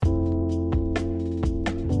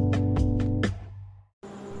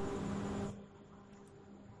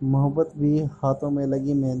मोहब्बत भी हाथों में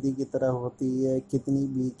लगी मेहंदी की तरह होती है, कितनी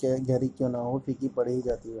भी गहरी क्यों ना हो, फीकी पड़ ही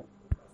जाती है।